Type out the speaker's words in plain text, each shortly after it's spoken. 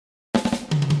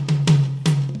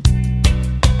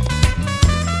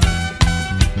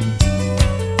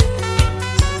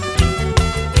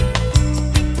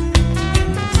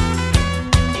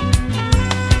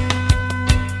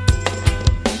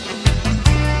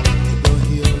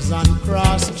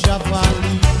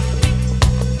Valley.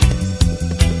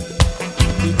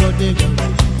 We go there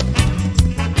already.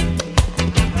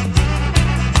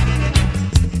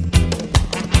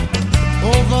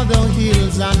 Over the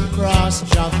hills and cross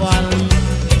Valley.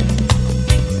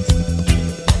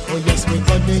 Oh yes, we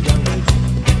go there already.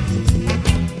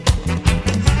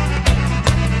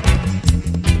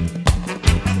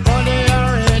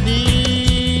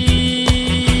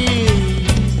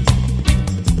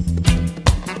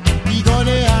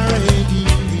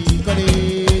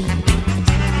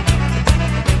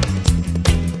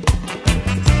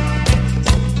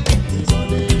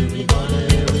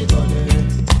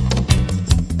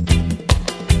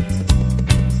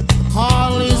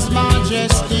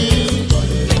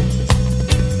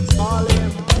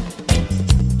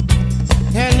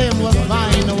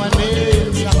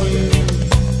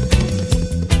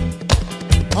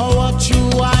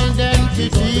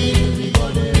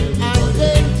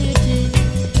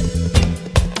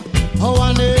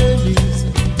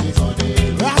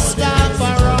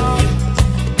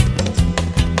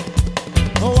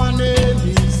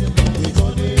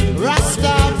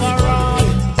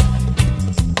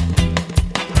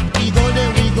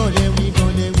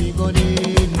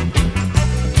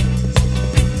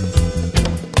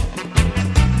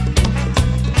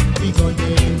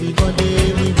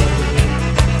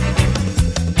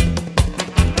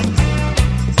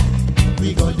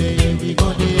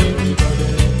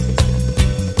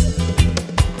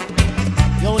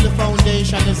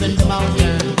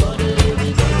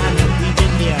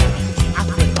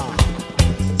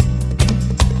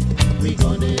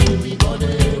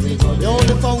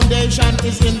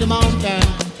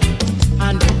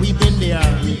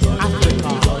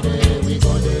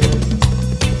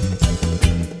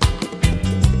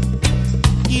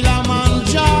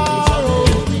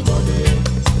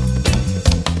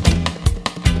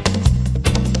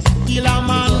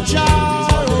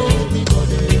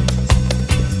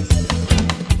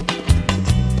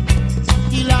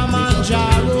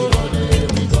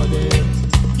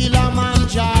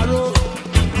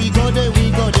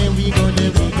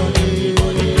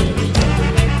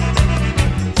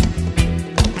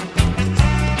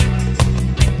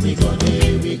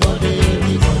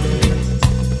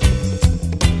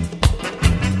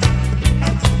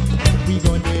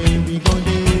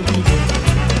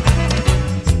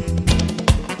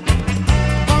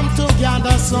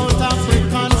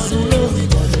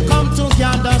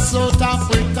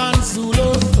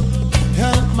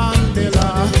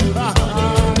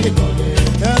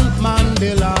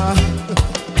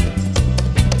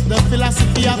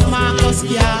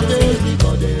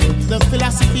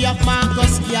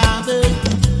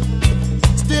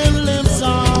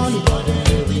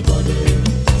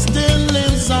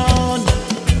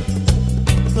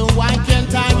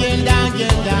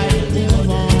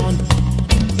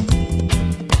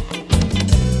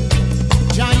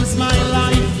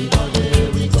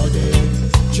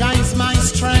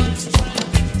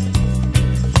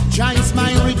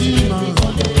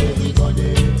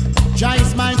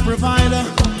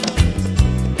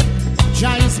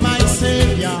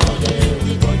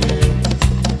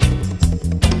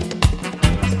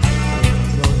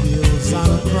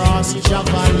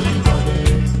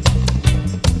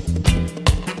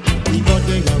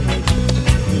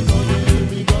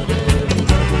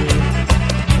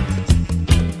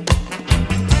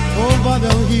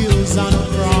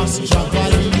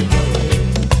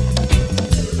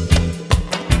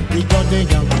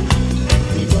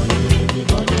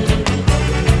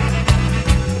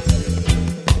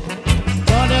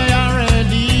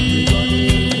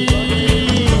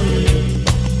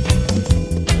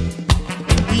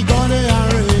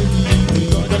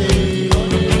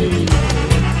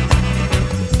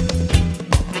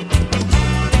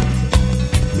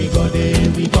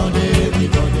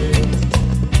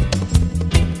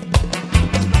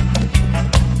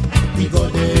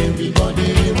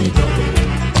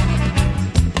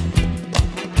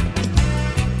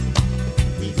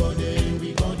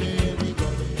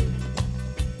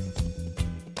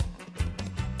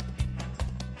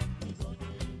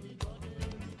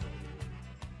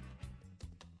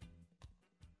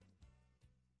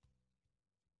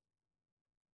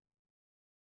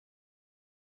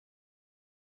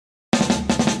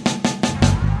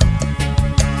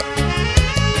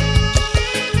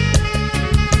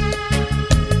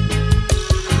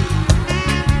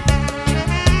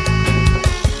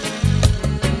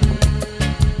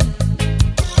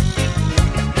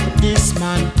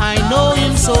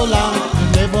 so long,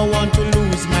 I never want to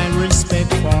lose my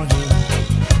respect for him.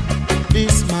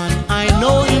 This man, I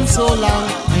know him so long,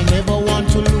 I never want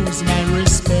to lose my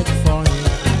respect for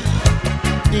him.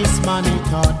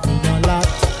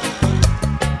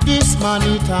 man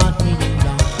he taught me a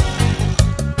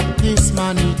lot. This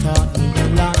man he taught me a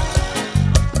lot.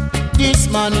 This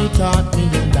man he taught me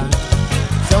a lot.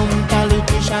 Some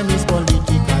politician is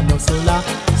political solar.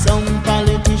 Some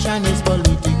politician is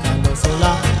political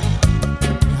solar.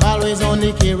 They always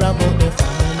only care about the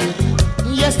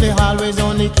family. Yes, they always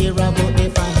only care about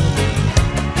the family.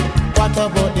 What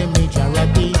about the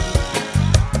majority?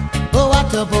 Oh,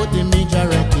 what about the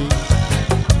majority?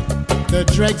 The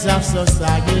dregs of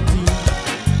society.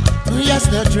 Yes,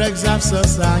 the dregs of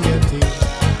society.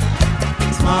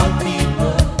 Small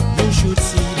people, you should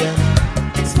see them.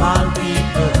 Small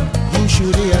people, you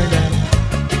should hear them.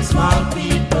 Small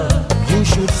people, you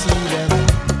should see them.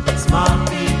 Small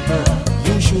people,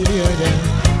 you should hear them.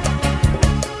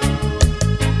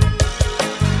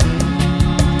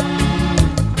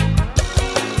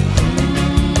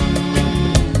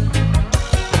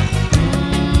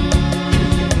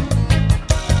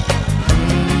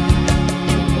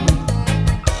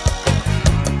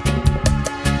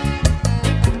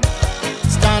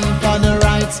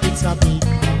 It's a big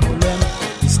problem.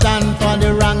 You stand for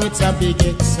the wrong, it's a big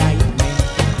excitement.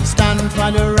 You stand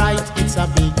for the right, it's a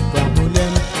big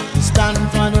problem. You stand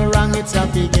for the wrong, it's a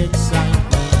big excitement.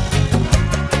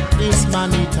 This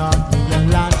man he taught me a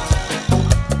lot.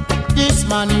 This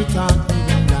man he taught me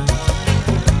a lot.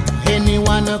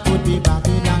 Anyone could be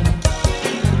Babylon.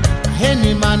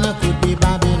 Any man could be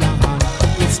Babylon.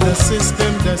 It's the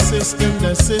system, the system,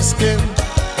 the system.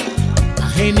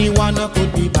 Anyone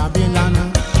could be Babylon.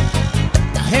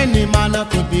 Any man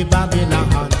could be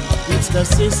Babylon. It's the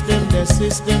system, the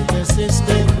system, the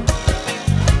system.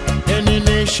 Any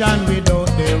nation without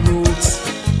their roots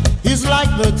is like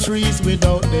the trees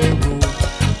without their roots.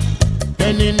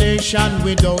 Any nation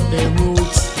without their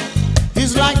roots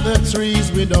is like the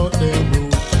trees without their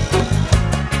roots.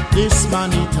 This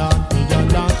man he taught me a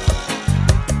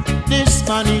lot. This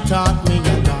man he taught me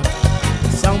a lot.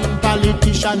 Some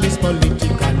politician is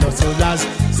political, no solars.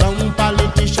 Some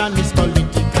politician is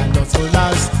political, no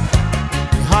solars.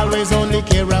 They always only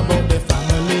care about the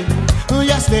family. Oh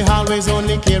yes, they always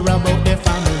only care about the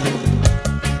family.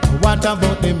 What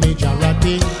about the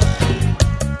majority?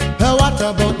 What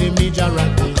about the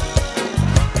majority?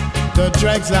 The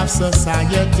dregs of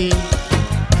society.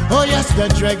 Oh yes, the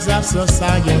dregs of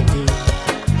society.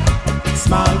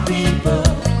 Small people,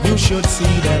 you should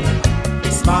see them.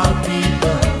 Small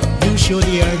people, you should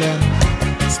hear them.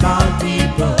 Small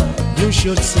people, you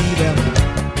should see them.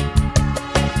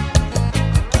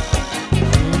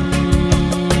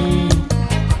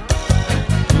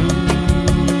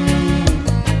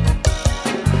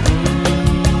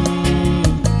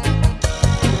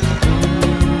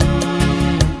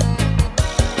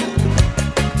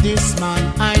 This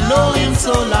man, I know him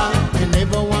so long, I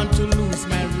never want to lose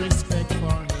my respect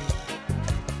for him.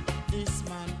 This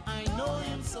man, I know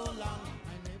him so long,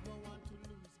 I never want to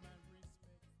lose my respect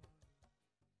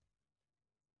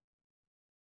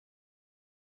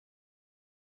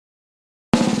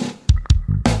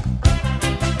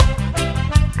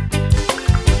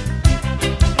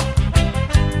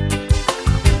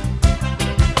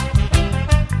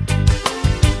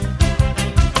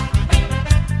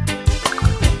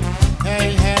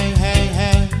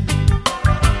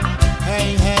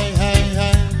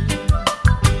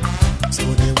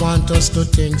us to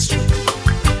think stupid.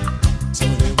 So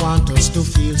they want us to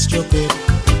feel stupid.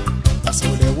 That's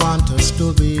how they want us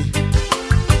to be.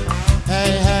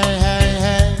 Hey, hey, hey,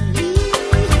 hey.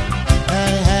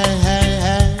 Hey, hey, hey,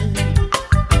 hey.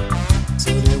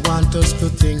 So they want us to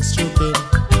think stupid.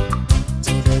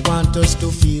 So they want us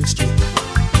to feel stupid.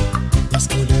 That's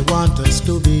how they want us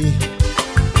to be.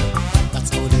 That's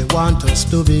how they want us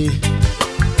to be.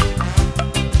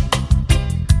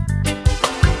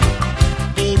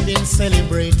 Been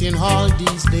celebrating all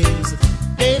these days.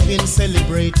 They've been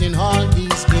celebrating all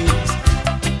these days.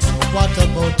 So what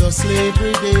about the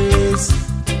slavery days?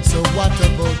 So what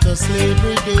about the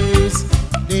slavery days?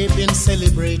 They've been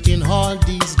celebrating all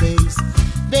these days.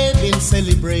 They've been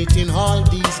celebrating all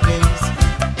these days.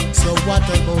 So what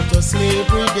about the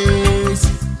slavery days?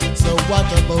 So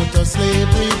what about the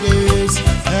slavery days?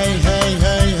 Hey, hey,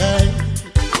 hey, hey.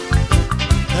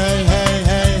 Hey, hey,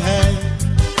 hey, hey.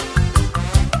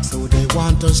 They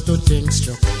want us to think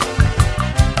stupid.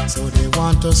 So they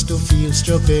want us to feel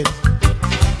stupid.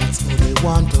 That's who they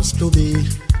want us to be.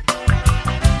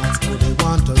 That's who they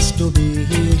want us to be.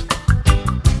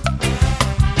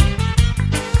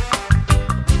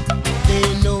 They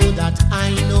know that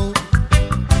I know,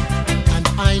 and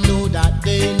I know that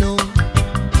they know.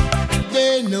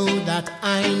 They know that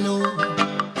I know,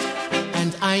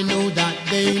 and I know that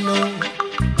they know.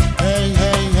 Hey,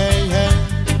 hey, hey, hey.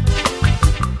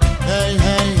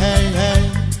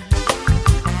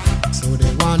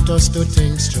 us to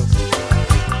think stupid.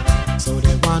 So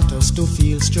they want us to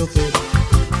feel stupid.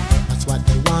 That's what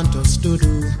they want us to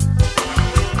do.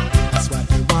 That's what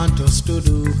they want us to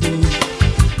do.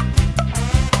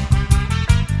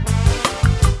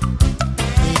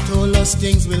 They told us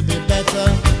things will be better.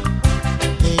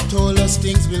 They told us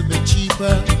things will be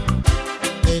cheaper.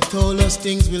 They told us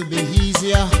things will be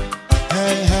easier.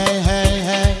 Hey, hey, hey,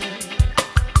 hey.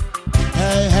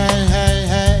 Hey, hey, hey,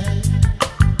 hey.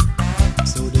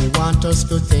 So they want us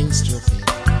to think stupid.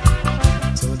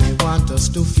 So they want us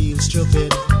to feel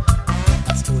stupid.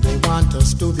 That's who they want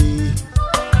us to be.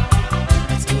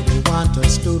 That's who they want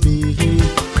us to be.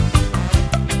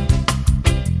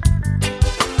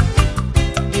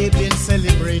 They've been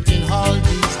celebrating all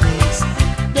these days.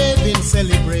 They've been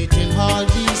celebrating all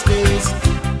these days.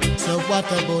 So what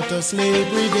about the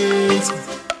slavery days?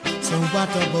 So what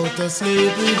about the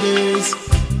slavery days?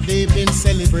 They've been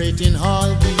celebrating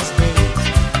all these days.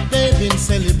 They've been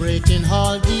celebrating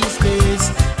all these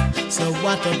days. So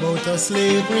what about the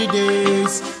slavery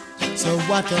days? So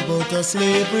what about the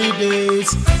slavery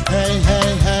days? Hey,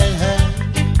 hey, hey, hey.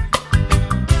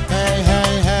 Hey,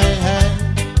 hey, hey, hey.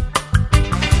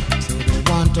 So they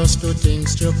want us to think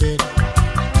stupid.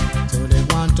 So they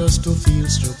want us to feel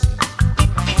stupid.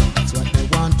 That's what they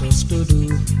want us to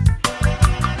do.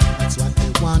 That's what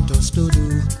they want us to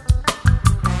do.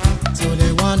 So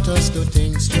they want us to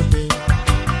think stupid.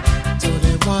 So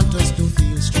they want us to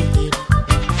feel stupid.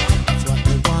 That's what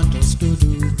they want us to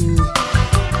do.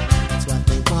 That's what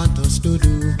they want us to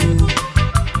do.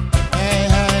 Hey,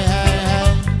 hey, hey,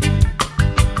 hey.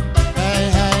 Hey,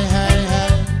 hey, hey,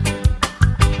 hey.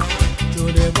 So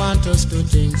they want us to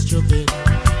think stupid.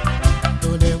 So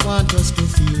they want us to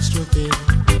feel stupid.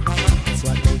 That's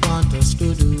what they want us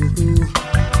to do.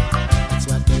 That's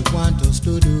what they want us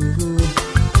to do.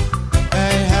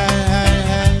 Hey, hey, hey,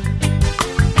 hey.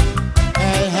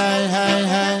 Hey, hey, hey,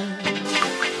 hey.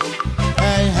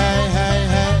 Hey, hey, hey,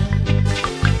 hey.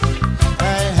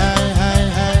 Hey, hey, hey,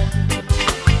 hey.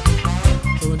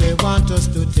 So they want us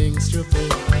to think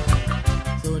stupid.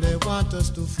 So they want us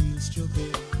to feel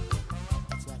stupid.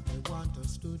 That's what they want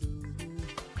us to do.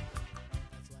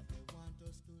 That's what they want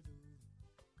us to do.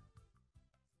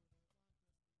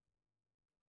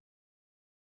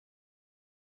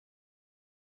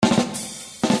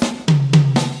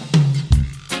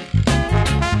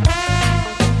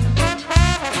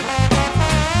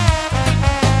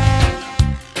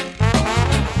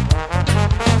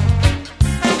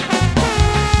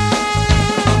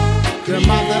 Your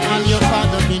mother and your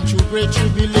father been through great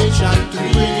tribulation to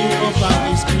bring you up on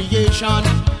this creation.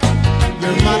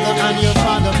 Your mother and your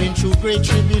father been through great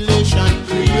tribulation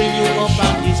to bring you up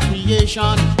on this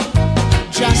creation.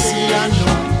 Just see and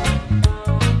know.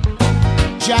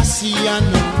 Just see and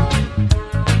know.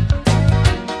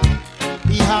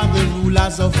 We are the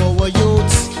rulers of our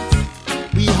youths.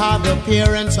 We are the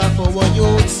parents of our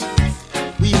youths.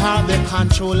 We are the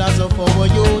controllers of our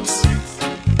youths.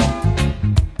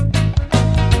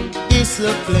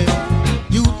 Discipline,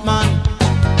 youth man.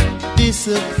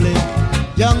 Discipline,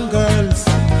 young girls.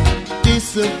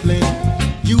 Discipline,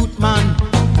 youth man.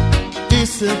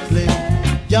 Discipline,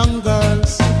 young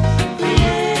girls.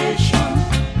 Creation,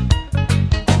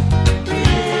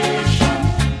 creation,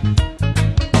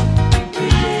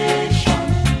 creation,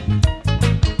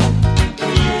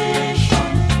 creation.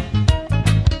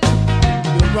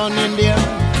 You're running there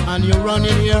and you're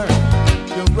running here.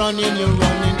 You're running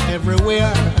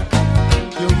everywhere.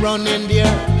 You're running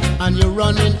there and you're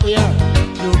running here.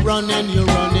 You're running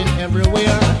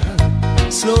everywhere.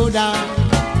 Slow down,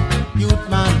 youth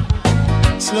man.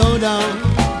 Slow down.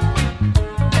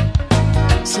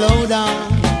 Slow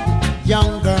down,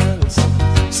 young girls.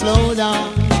 Slow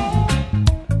down.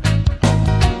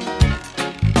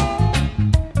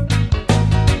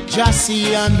 Just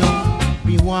see and know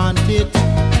we want it.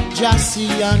 Just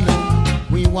see and know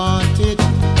we want it.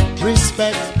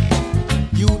 Respect,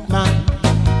 youth man.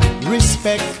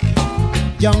 Respect,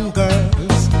 young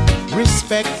girls.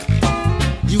 Respect,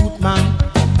 youth man.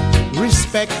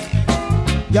 Respect,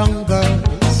 young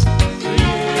girls.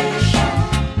 Creation,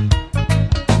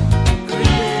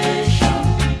 creation,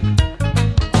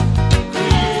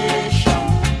 creation,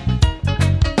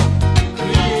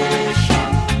 creation.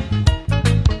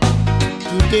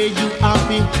 Today you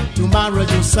happy, tomorrow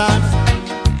you sad.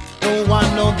 No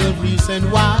one know the reason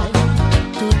why.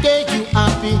 Today you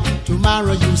happy,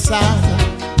 tomorrow you sad.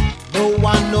 No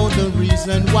one know the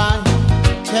reason why.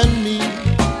 Tell me,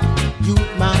 youth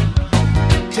man.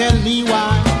 Tell me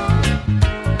why.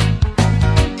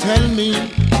 Tell me,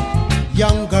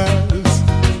 young girls.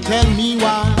 Tell me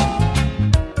why.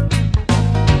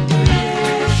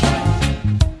 Creation,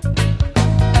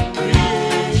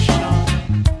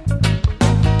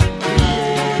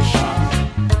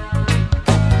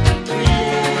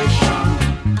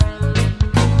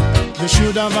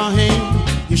 should have a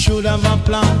aim, you should have a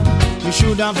plan, you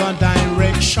should have a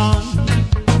direction.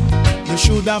 You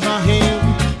should have a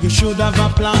aim, you should have a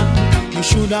plan, you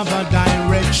should have a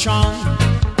direction.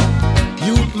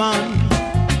 Youth man,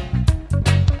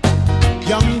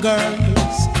 young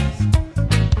girls,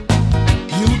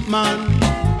 youth man,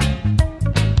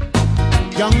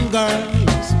 young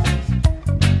girls.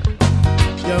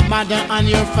 Your mother and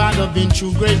your father been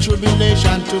through great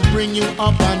tribulation to bring you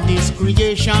up on this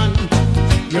creation.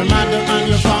 Your mother and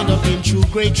your father been through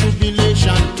great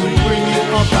tribulation to bring you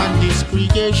up on this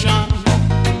creation.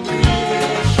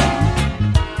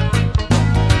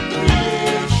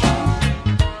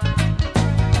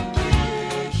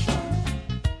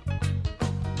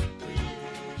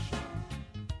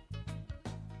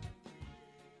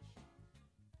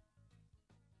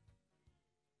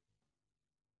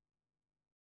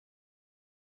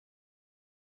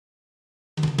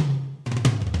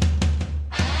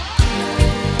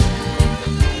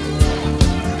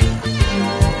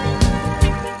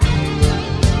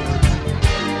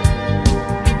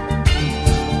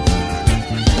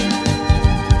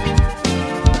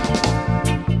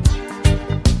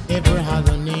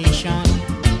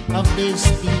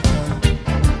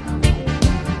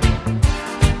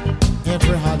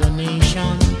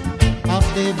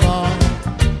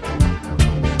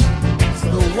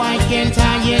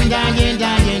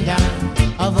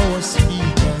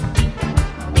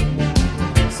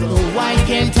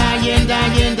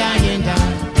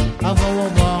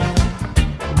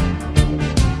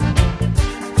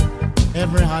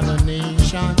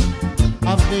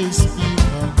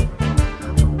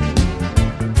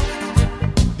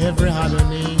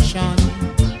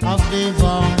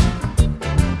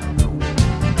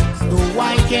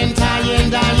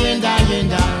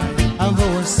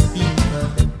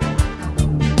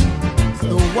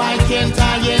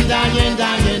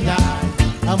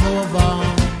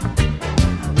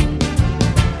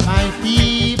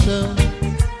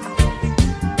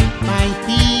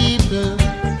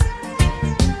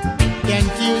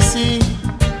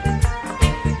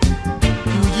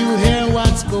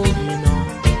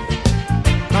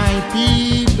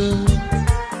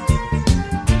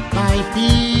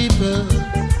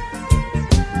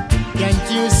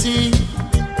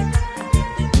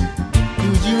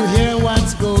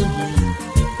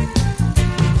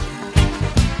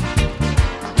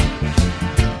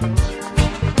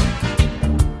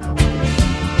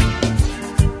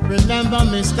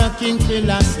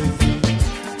 Philosophy.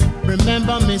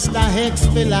 Remember Mr. Hicks'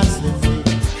 philosophy.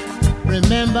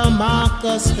 Remember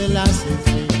Marcus'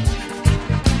 philosophy.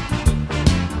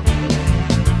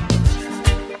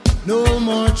 No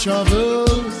more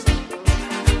troubles,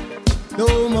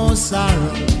 no more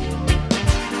sorrow,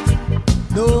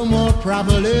 no more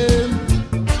problem.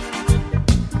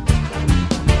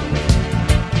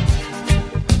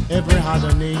 Every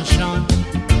other nation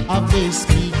of this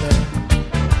people,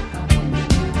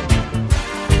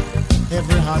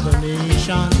 every other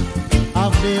nation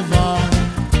of the world.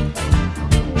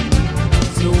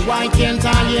 So why can't I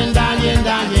and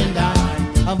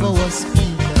of our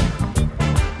speaker?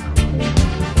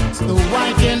 So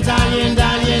why can't I and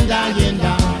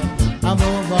of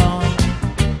our voice?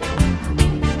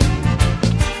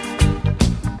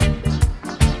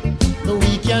 So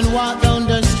we can walk down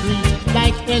the street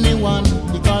like anyone,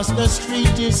 because the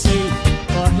street is safe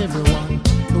for everyone.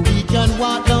 So we can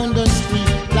walk down the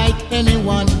street like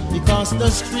anyone, because the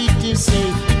street is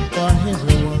safe for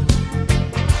everyone.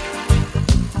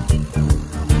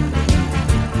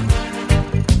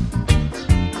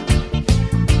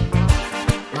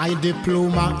 My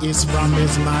diploma is from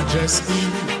His Majesty,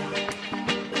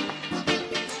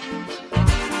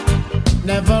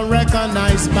 never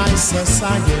recognized by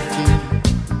society.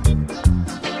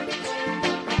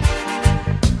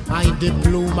 My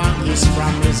diploma is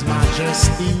from His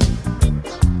Majesty,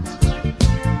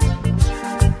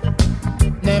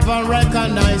 never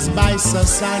recognized by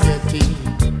society.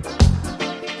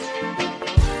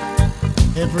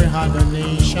 Every other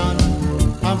nation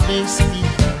of this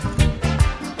people,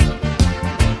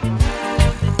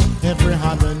 every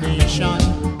other nation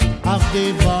of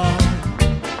the world.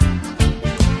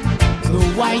 So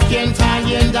why can't I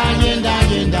and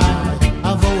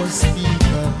of our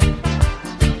speaker?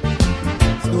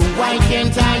 So why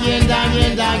can't I and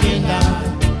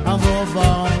of our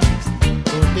voice?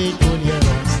 So they could hear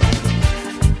us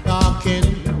talking,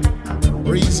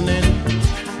 reasoning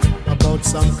about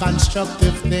some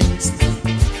constructive things.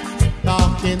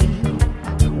 Talking,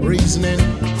 reasoning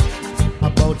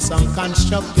about some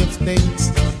constructive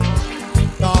things.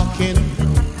 Talking,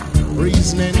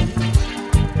 reasoning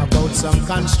about some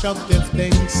constructive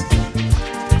things.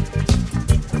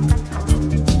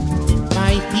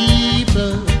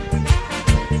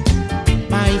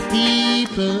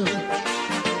 people,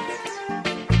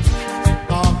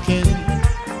 talking,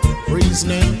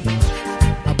 reasoning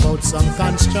about some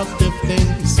constructive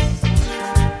things,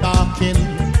 talking,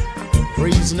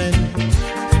 reasoning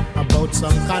about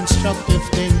some constructive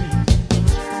things.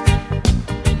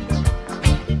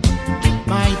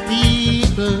 My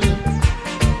people,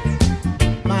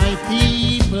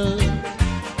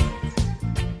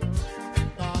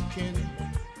 talking,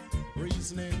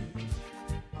 reasoning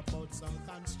about some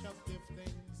constructive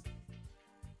things,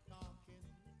 talking,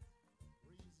 reasoning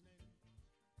about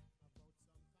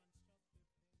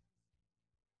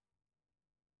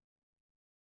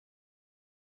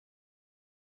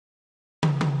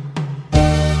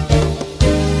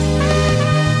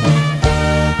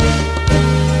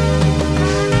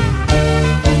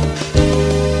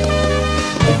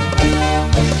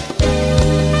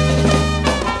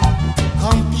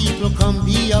some come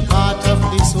be a part of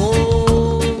this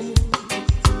whole.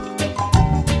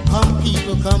 Come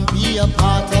people, come be a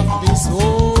part of this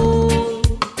whole.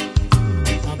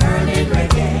 A burning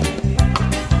reggae,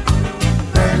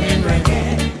 burning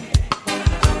reggae,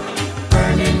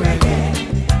 burning reggae.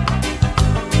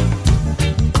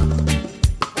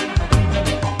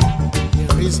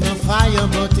 There is no fire,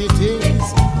 but it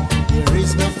is. There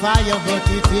is no fire, but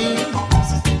it is.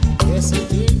 Yes,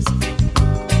 it is.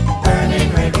 Burning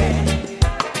reggae,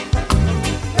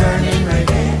 burning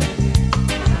reggae,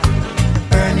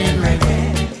 burning reggae.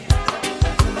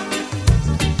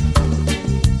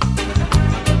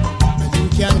 You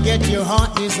can get your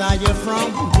heart desire from.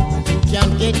 You can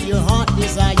get your heart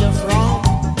desire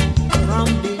from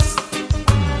this.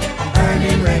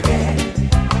 Burning reggae,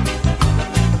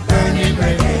 burning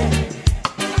reggae,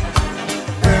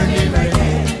 burning reggae.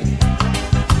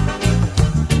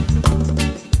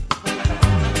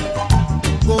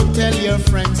 Go tell your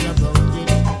friends about it.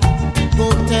 Go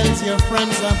tell your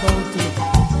friends about it.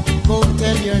 Go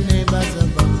tell your neighbors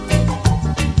about it.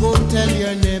 Go tell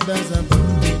your neighbors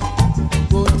about it.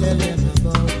 Go tell them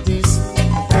about this.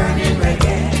 Burning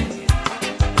reggae.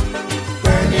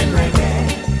 Burning reggae.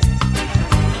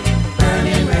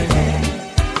 Burning reggae.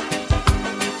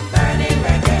 Burning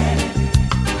reggae.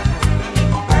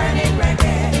 Burning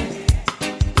reggae.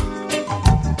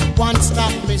 One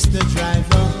stop, Mr.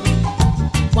 Driver.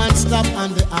 One stop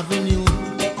on the avenue.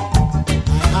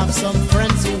 I have some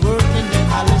friends who work in the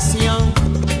Coliseum.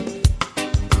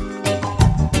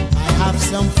 I have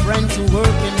some friends who work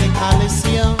in the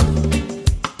Coliseum.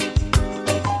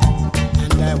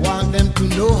 And I want them to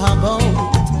know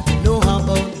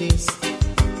about this.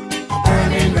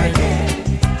 Burning reggae.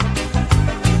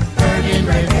 Burning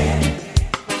reggae.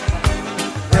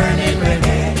 Burning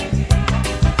reggae.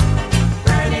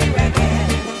 Burning reggae.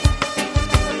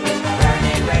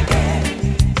 Burning reggae.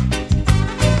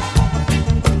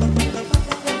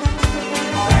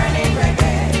 Burning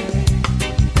reggae.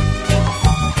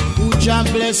 Who Jah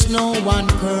bless, no one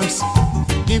curse.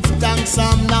 Give thanks,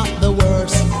 I'm not the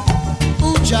worst.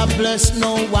 Who Jah bless,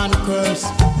 no one curse.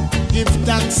 Give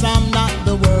thanks, I'm not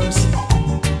the worst.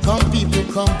 Come people,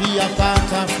 come be a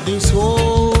part of this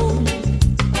whole.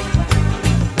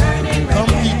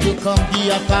 Come people, come be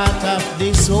a part of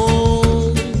this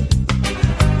whole.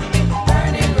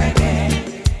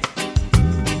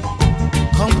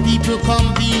 Come people,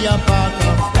 come be a part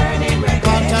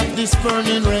of this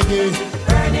burning reggae.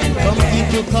 Come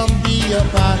people, come be a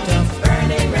part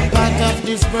of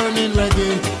this burning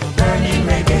reggae. Burning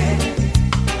reggae.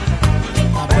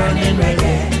 A burning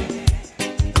reggae.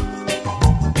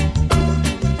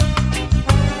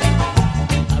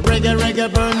 A reggae, reggae,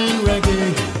 burning reggae.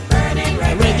 A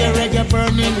reggae, reggae,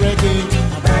 burning reggae.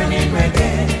 A burning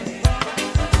reggae.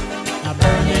 A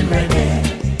burning reggae.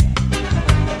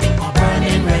 A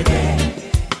burning reggae.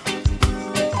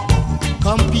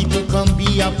 Come people, come be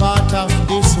a part of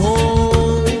this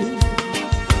whole.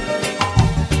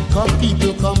 Come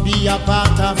people, come be a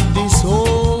part of this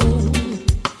whole.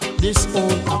 This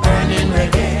whole, a burning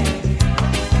reggae.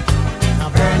 A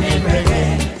burning reggae.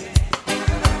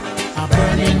 A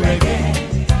burning reggae.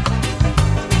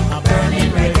 A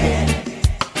burning reggae.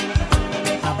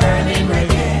 A burning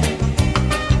reggae.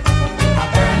 A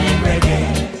burning reggae.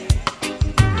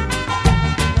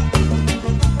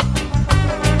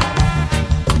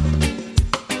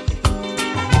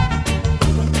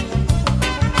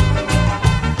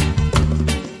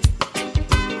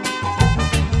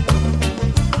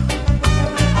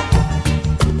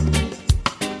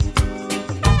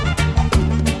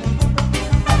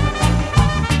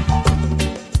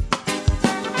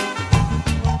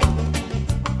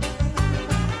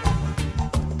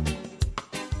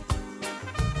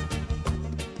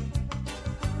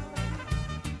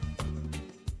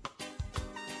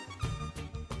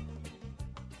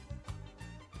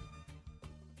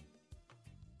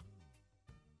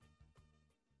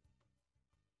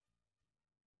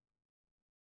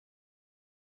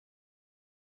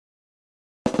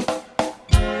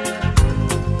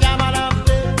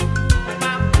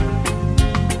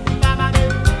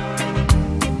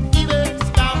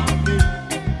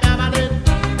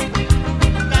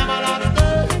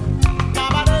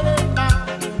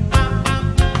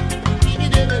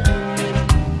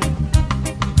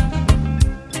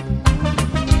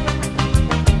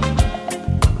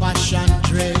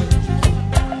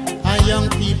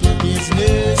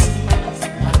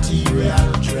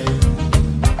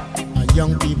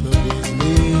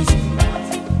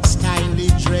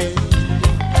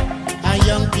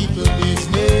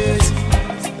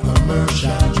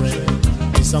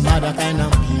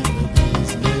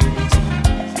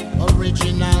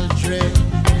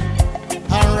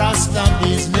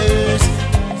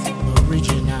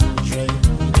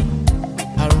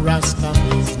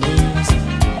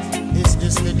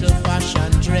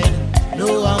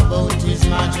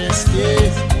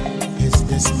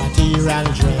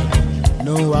 material dread,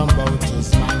 know about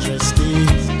His Majesty.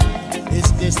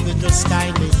 Is this little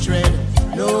stylish dread,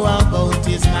 know about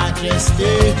His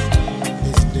Majesty.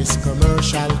 Is this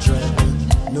commercial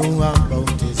dread, know about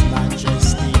His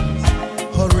Majesty.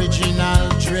 Original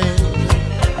dread,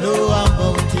 know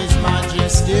about His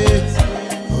Majesty.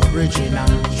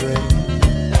 Original dread,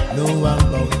 know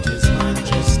about His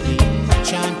Majesty.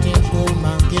 Chanting home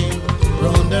again,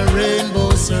 round the rainbow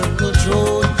circle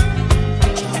throne.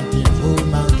 Chanting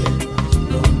home again,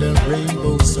 round the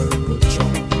rainbow circle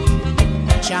throne.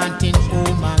 Chanting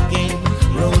home again,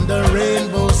 round the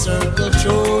rainbow circle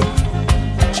throne.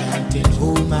 Chanting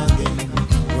home again,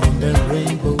 round the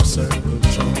rainbow circle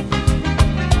throne.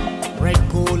 Red,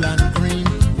 gold and green,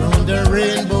 round the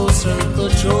rainbow circle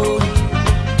throne.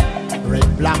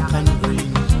 Red, black and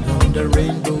green, round the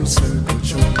rainbow circle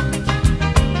throne.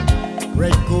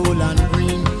 Red, gold and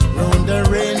green, round the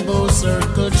rainbow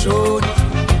circle throne.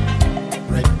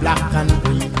 Red, black and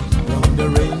green, round the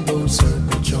rainbow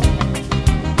circle throne.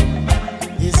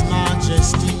 His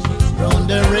Majesty, round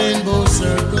the rainbow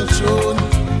circle throne.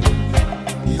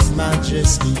 His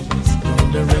Majesty,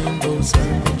 round the rainbow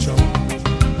circle throne.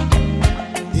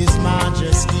 His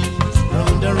Majesty,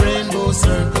 round the rainbow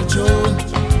circle throne.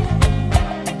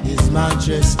 His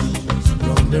Majesty,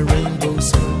 round the rainbow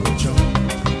circle throne.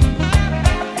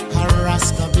 A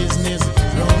Rasta business,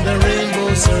 round the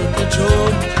rainbow circle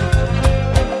throne.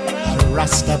 A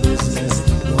Rasta business,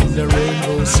 round the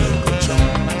rainbow circle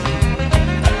throne.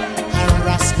 A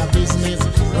Rasta business,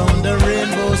 round the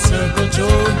rainbow circle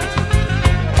throne.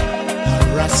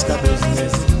 A Rasta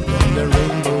business, round the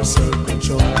rainbow circle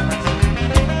throne.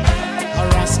 A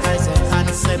Rasta is a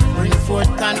concept, bring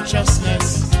forth consciousness.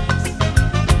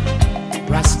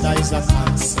 Rasta is a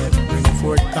concept, bring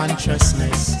forth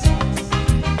consciousness.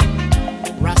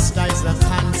 Rasta is a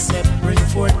concept, bring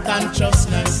forth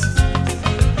consciousness.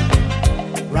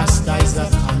 Rasta is a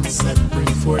concept,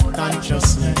 bring forth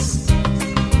consciousness.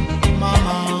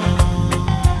 Mama,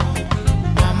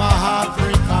 Mama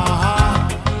Africa,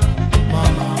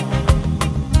 Mama,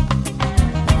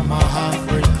 Mama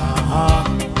Africa,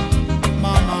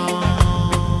 Mama,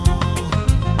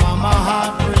 Mama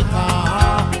Africa,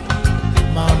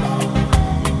 Mama,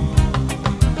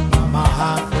 Mama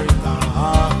Africa.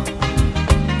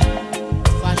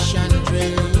 Fashion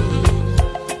trade,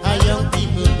 a young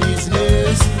people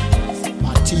business.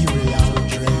 Material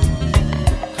trade,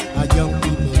 a young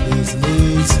people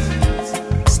business.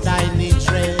 Stylish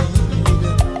trade,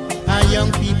 a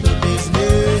young people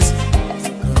business.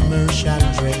 Commercial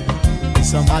trade,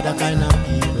 some other kind of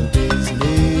people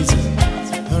business.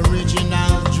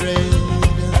 Original trade,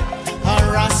 a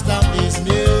Rasta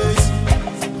business.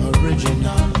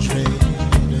 Original trade,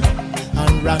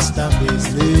 and Rasta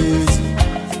business.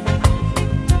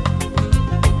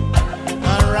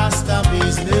 A Rasta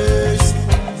business.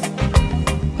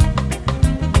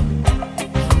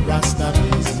 A Rasta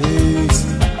business.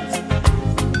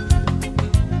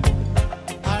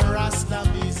 A Rasta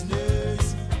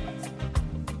business.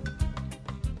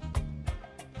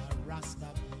 A Rasta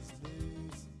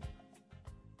business.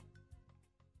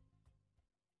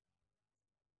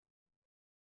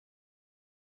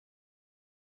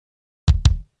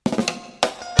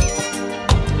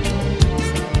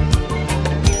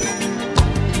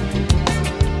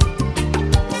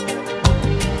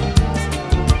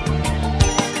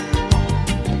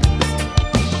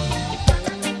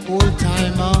 Old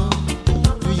timer,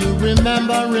 do you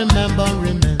remember, remember,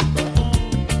 remember?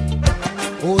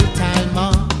 Old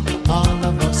timer, all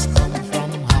of us come from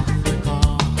Africa.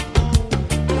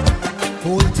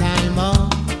 Old timer,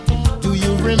 do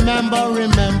you remember,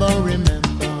 remember,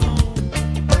 remember?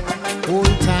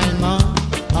 Old timer,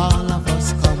 all of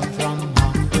us come from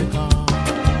Africa.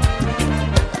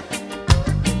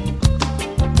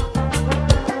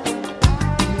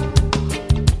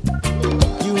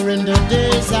 During the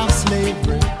days of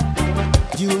slavery,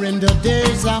 during the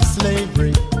days of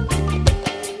slavery,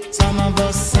 some of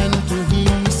us sent to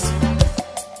east,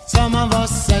 some of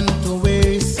us sent to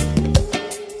west,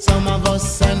 some of us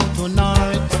sent to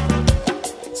north,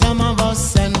 some of us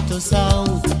sent to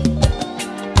south.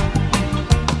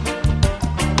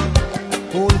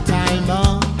 Old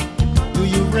timer, do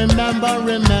you remember,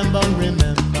 remember,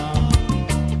 remember?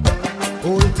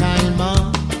 Old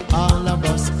timer, all of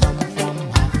us come from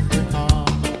Africa.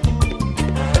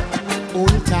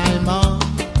 Old timer,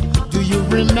 do you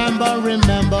remember,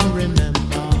 remember, remember?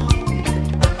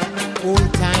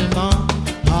 Old timer,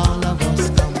 all of us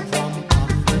come from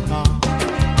Africa.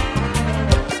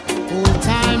 Old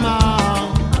timer.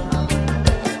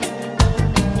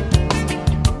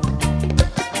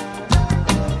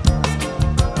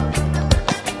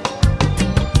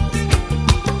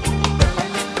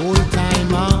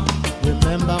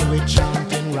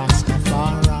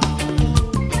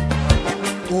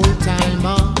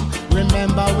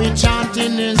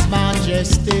 in His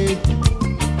majesty.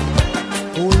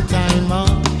 Old timer,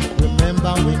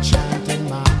 remember we chanting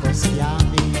Marcus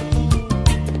Garvey.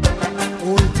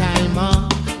 Old timer,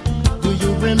 do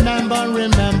you remember,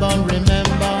 remember,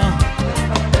 remember?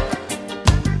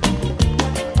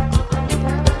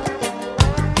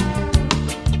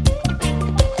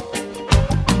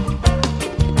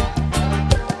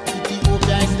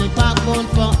 Ethiopia is the backbone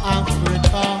for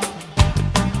Africa.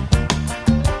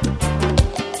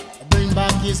 Bring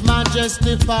back His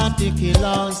Majesty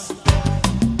particulars.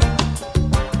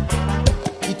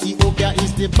 Ethiopia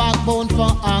is the backbone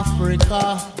for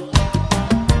Africa.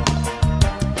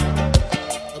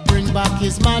 Bring back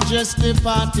His Majesty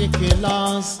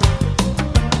particulars.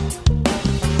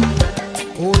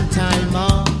 Old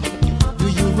timer, do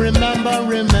you remember,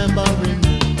 remember, remember?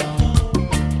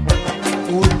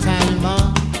 Old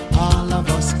timer, all of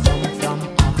us come from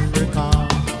Africa.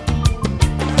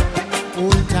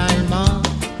 Old timer,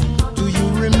 do you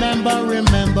remember,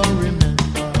 remember, remember?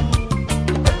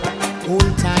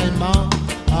 Old timer,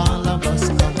 all of us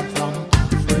come from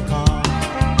Africa.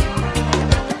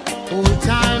 Old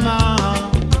timer,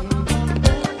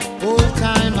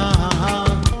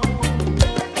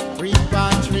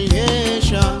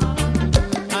 repatriation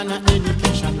and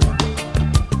education.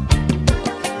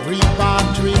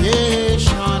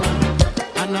 Repatriation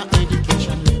and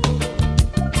education.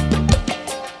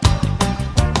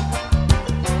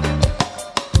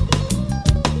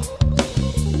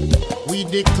 We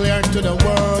declare to the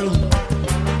world,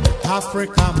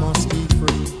 Africa must be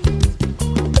free.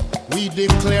 We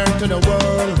declare to the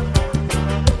world,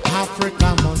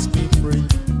 Africa must be free.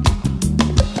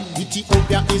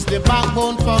 Ethiopia is the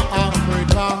backbone for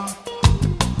Africa.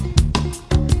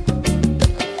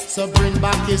 So bring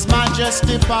back His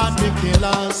Majesty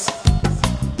particulars.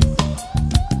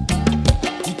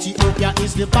 Ethiopia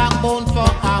is the backbone for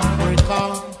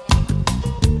Africa.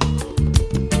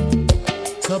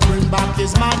 So bring back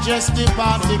His Majesty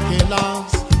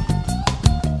particulars.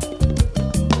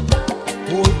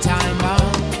 Old timer,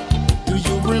 do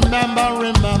you remember,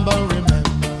 remember, remember?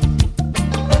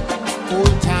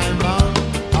 Old timer,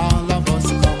 all of us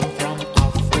come from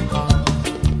Africa.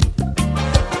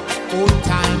 Old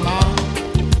timer,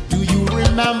 do you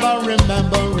remember,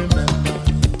 remember, remember?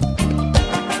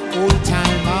 Old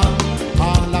timer,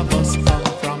 all of us come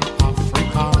from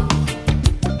Africa.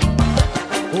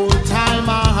 Old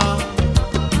timer,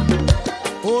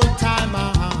 old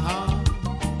timer,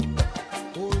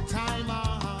 old timer,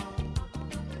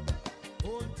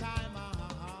 old timer.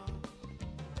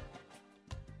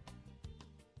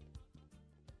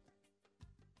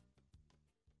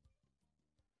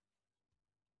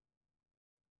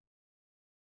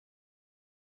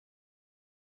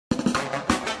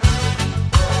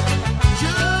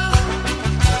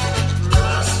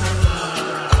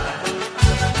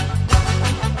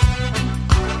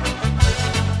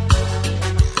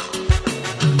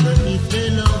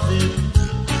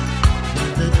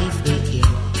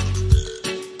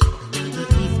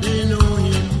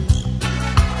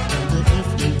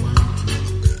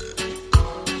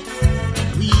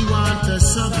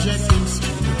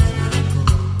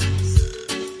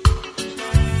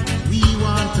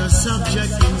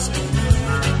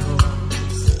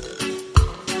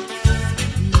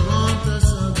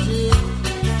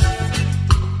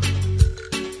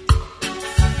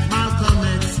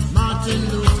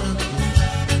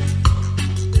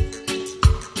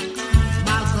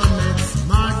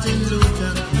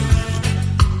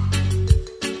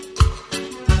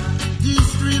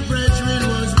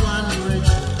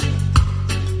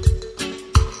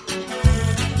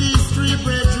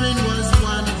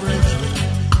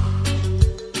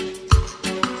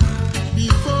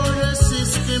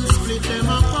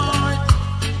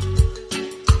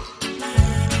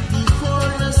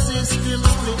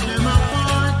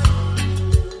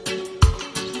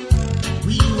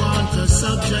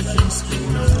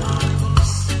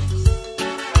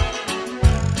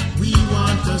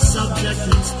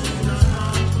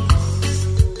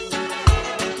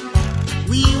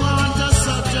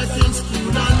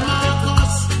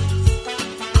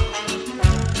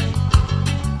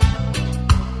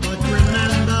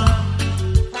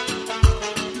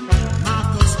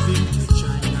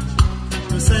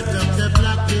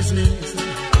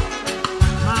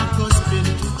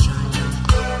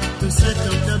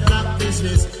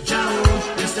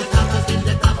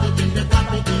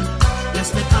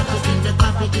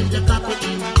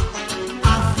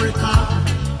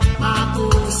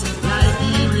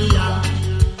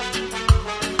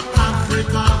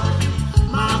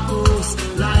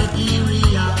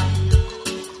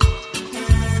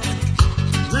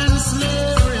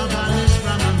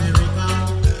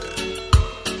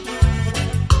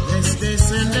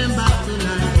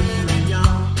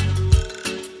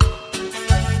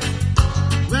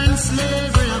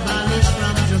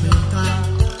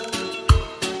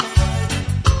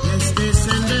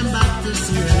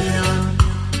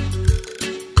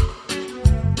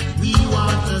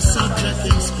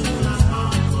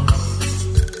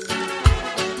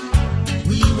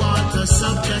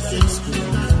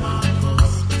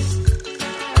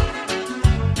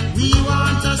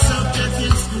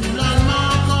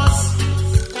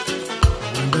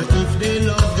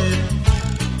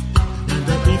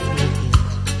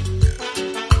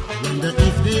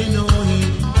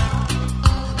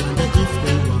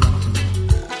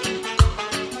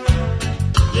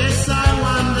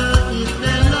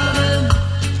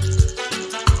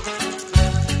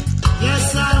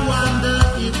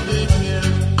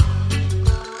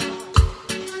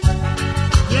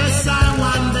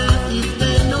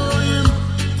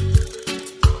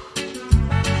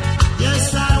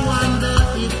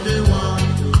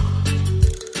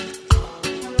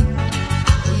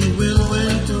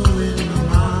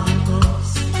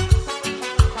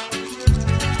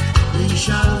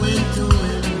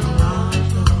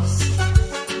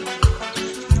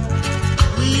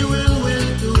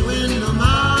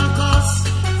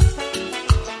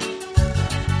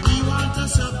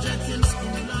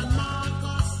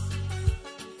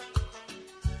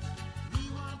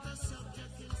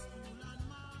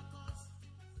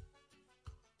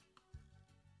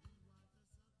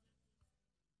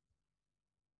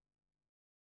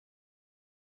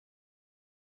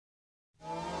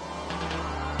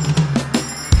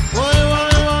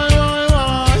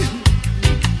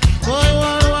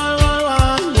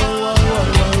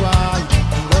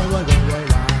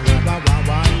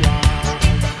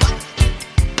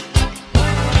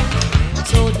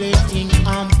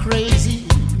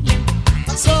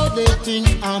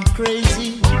 I'm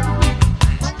crazy.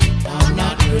 I'm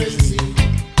not crazy.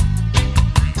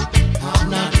 I'm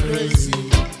not crazy.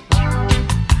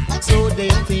 So they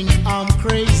think I'm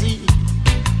crazy.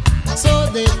 So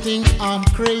they think I'm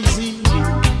crazy.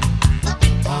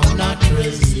 I'm not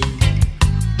crazy.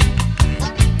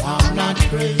 I'm not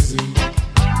crazy.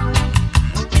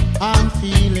 I'm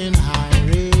feeling high.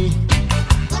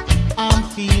 I'm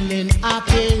feeling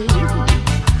happy.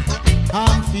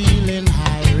 I'm feeling high.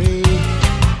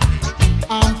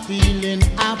 I'm feeling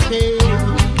happy.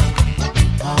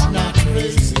 I'm not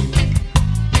crazy.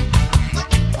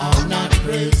 I'm not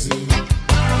crazy.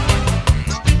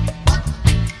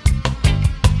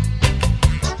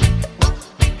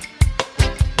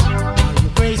 Are you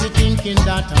crazy thinking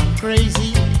that I'm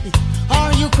crazy?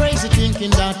 Are you crazy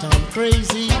thinking that I'm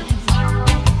crazy?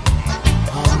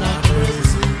 I'm not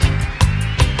crazy.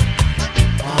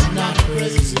 I'm not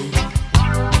crazy.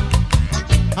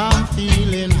 I'm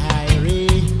feeling high.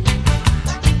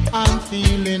 I'm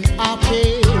feeling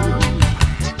happy.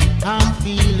 I'm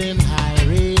feeling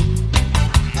high.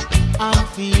 I'm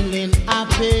feeling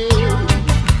happy.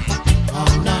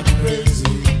 I'm not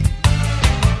crazy.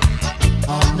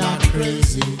 I'm not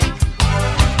crazy.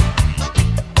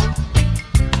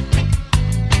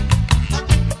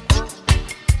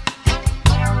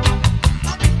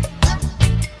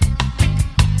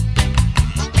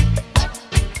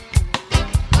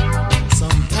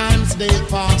 Sometimes they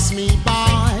pass me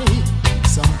by.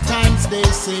 Sometimes they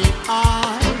say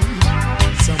I.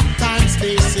 Sometimes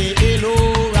they say hello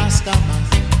Rasta man.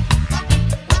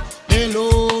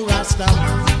 Hello Rasta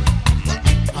man.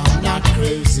 I'm not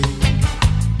crazy.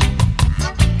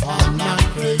 I'm not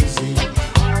crazy.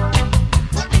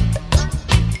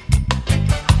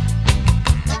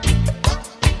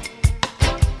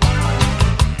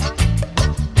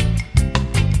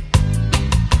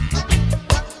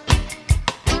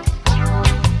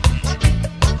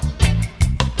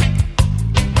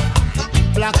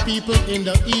 Black people in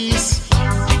the east,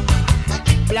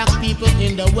 black people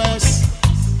in the west,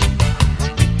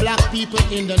 black people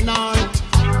in the north,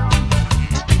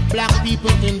 black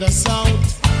people in the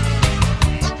south.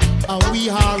 We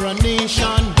are a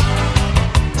nation,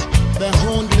 the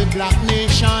only black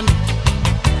nation,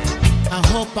 a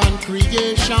hope and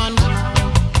creation.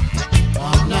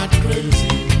 I'm not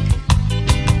crazy.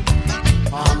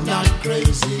 I'm not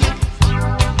crazy.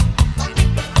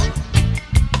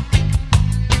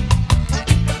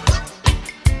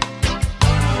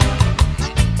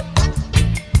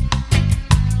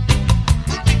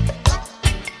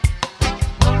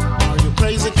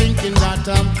 Thinking that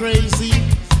I'm crazy?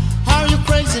 Are you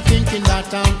crazy thinking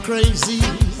that I'm crazy?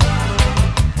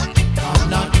 I'm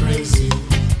not crazy.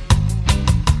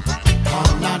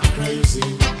 I'm not crazy.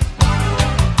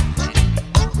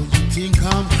 Do you think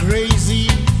I'm crazy?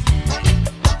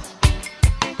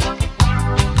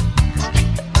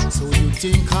 So you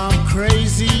think I'm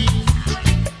crazy?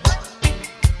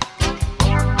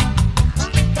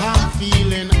 I'm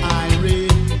feeling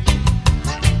irate.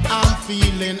 I'm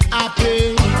feeling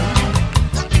happy.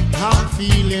 I'm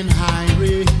feeling high.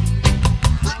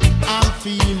 I'm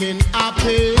feeling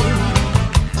happy.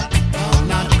 I'm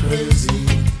not crazy.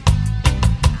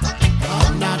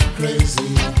 I'm not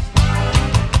crazy.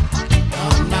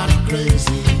 I'm not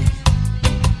crazy.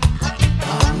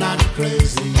 I'm not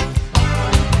crazy.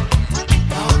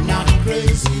 I'm not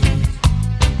crazy.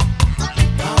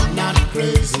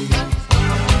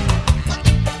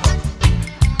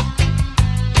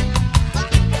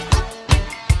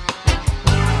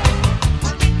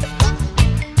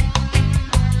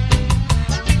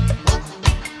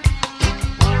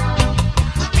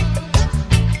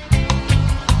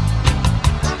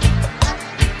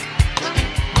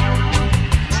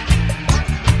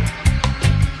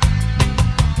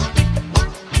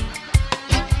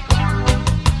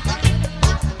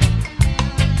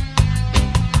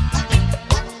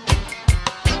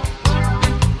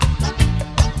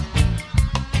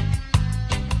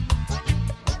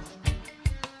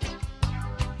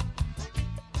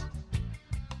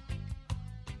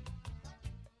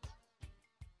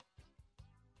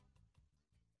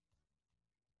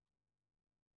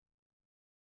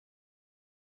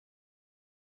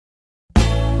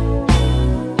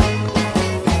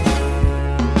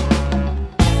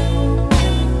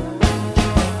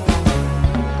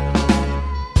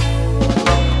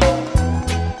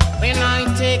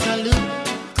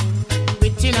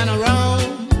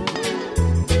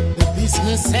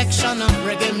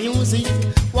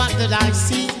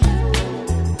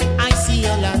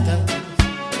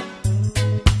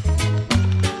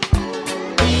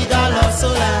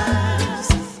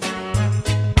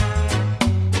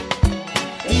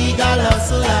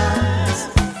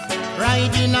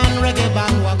 reggae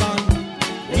bandwagon.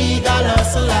 Legal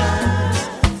hustlers,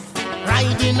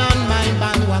 riding on my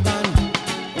bandwagon.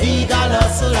 Legal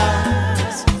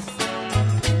hustlers.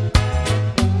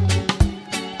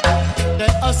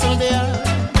 They hustle there,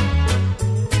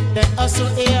 they hustle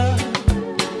here,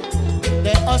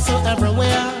 they hustle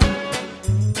everywhere.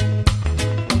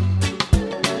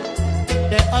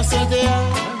 They hustle there,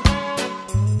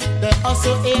 they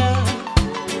hustle here,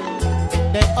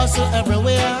 they hustle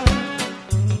everywhere.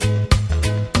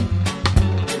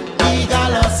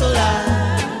 Legal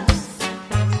hustlers,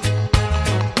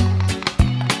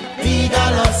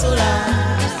 legal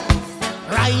hustlers,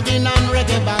 riding on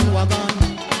reggae bandwagon.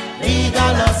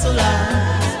 Legal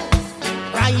hustlers,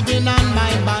 riding on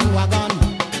my bandwagon.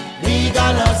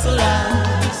 Legal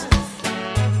hustlers.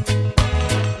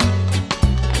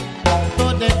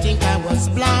 Though they think I was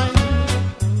blind,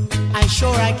 I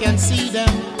sure I can see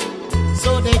them.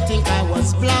 So they think I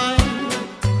was blind,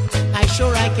 I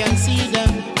sure I can see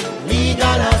them.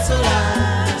 Legal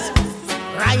hustlers,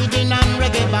 riding on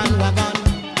reggae bandwagon.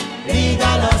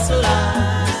 Legal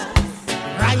hustlers,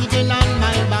 riding on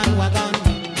my bandwagon.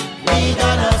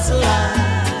 Legal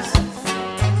hustlers.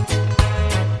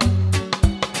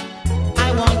 I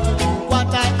want to do what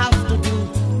I have to do.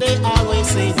 They always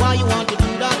say, why you want to do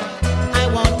that? I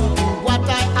want to do what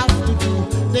I have to do.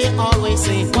 They always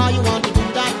say, why you want to do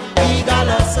that? Legal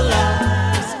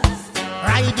hustlers,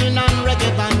 riding on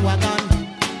reggae bandwagon.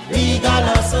 Legal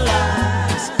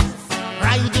hustlers,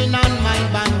 riding on my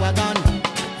bandwagon.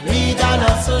 Legal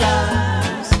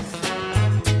hustlers.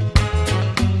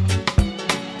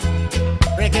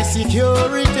 Reggae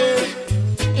security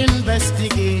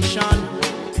investigation.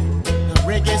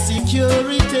 Reggae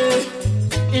security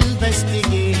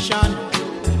investigation.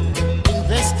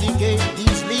 Investigate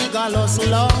these legal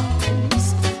hustlers.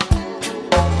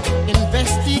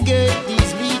 Investigate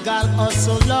these legal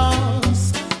hustlers.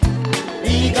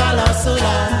 Legal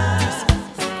hustlers,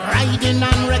 riding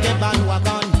on reggae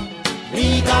bandwagon.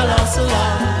 Legal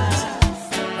hustlers,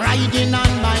 riding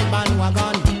on my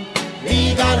bandwagon.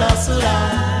 Legal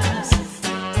hustlers.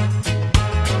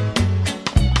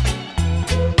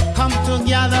 Come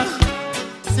together,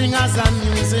 singers and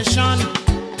musicians,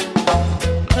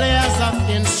 players of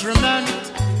instrument.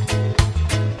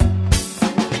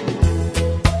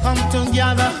 Come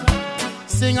together,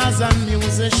 singers and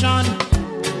musicians,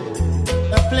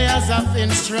 the players of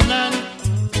instrument.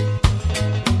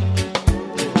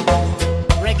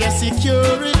 Reggae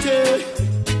security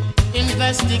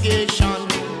investigation.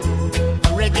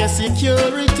 Reggae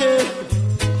security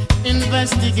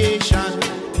investigation.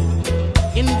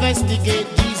 Investigate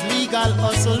these legal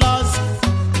hustlers.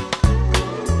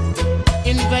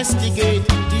 Investigate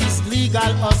these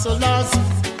legal hustlers.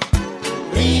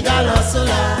 Legal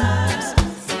hustlers,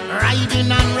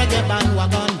 riding on reggae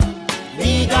bandwagon.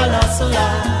 Legal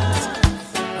hustlers,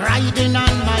 riding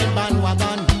on my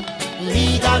bandwagon.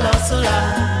 Legal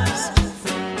hustlers.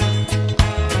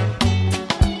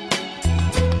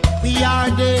 We are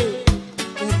they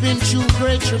who've been through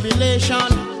great tribulation,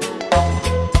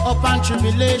 upon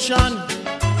tribulation,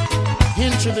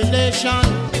 in tribulation.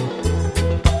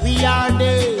 We are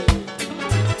they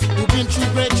who've been through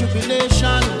great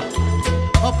tribulation,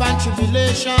 upon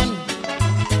tribulation,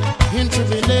 in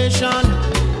tribulation.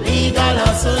 Legal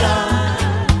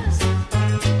hustlers,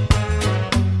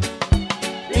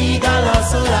 legal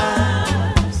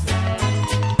hustlers.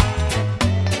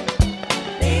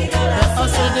 They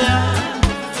hustle there,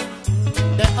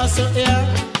 they hustle here,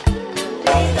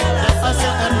 they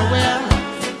hustle everywhere.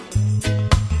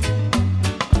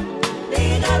 They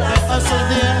hustle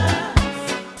there,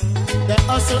 they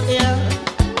hustle here,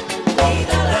 they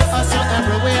hustle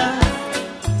everywhere.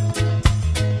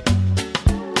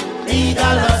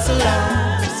 Legal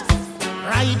hustlers,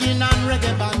 riding